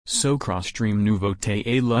Sokrostream nouveauté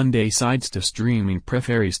et l'un des sites de streaming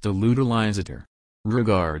préférés de l'utilisateur.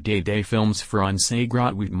 Regardez des films français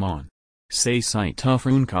gratuitement. Ces sites offrent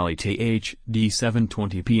une qualité HD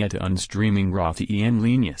 720p et un streaming gratuit en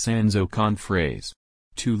ligne sans aucun frais.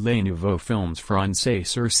 Tous les nouveaux films français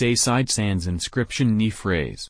sur ces sites sans inscription ni frais.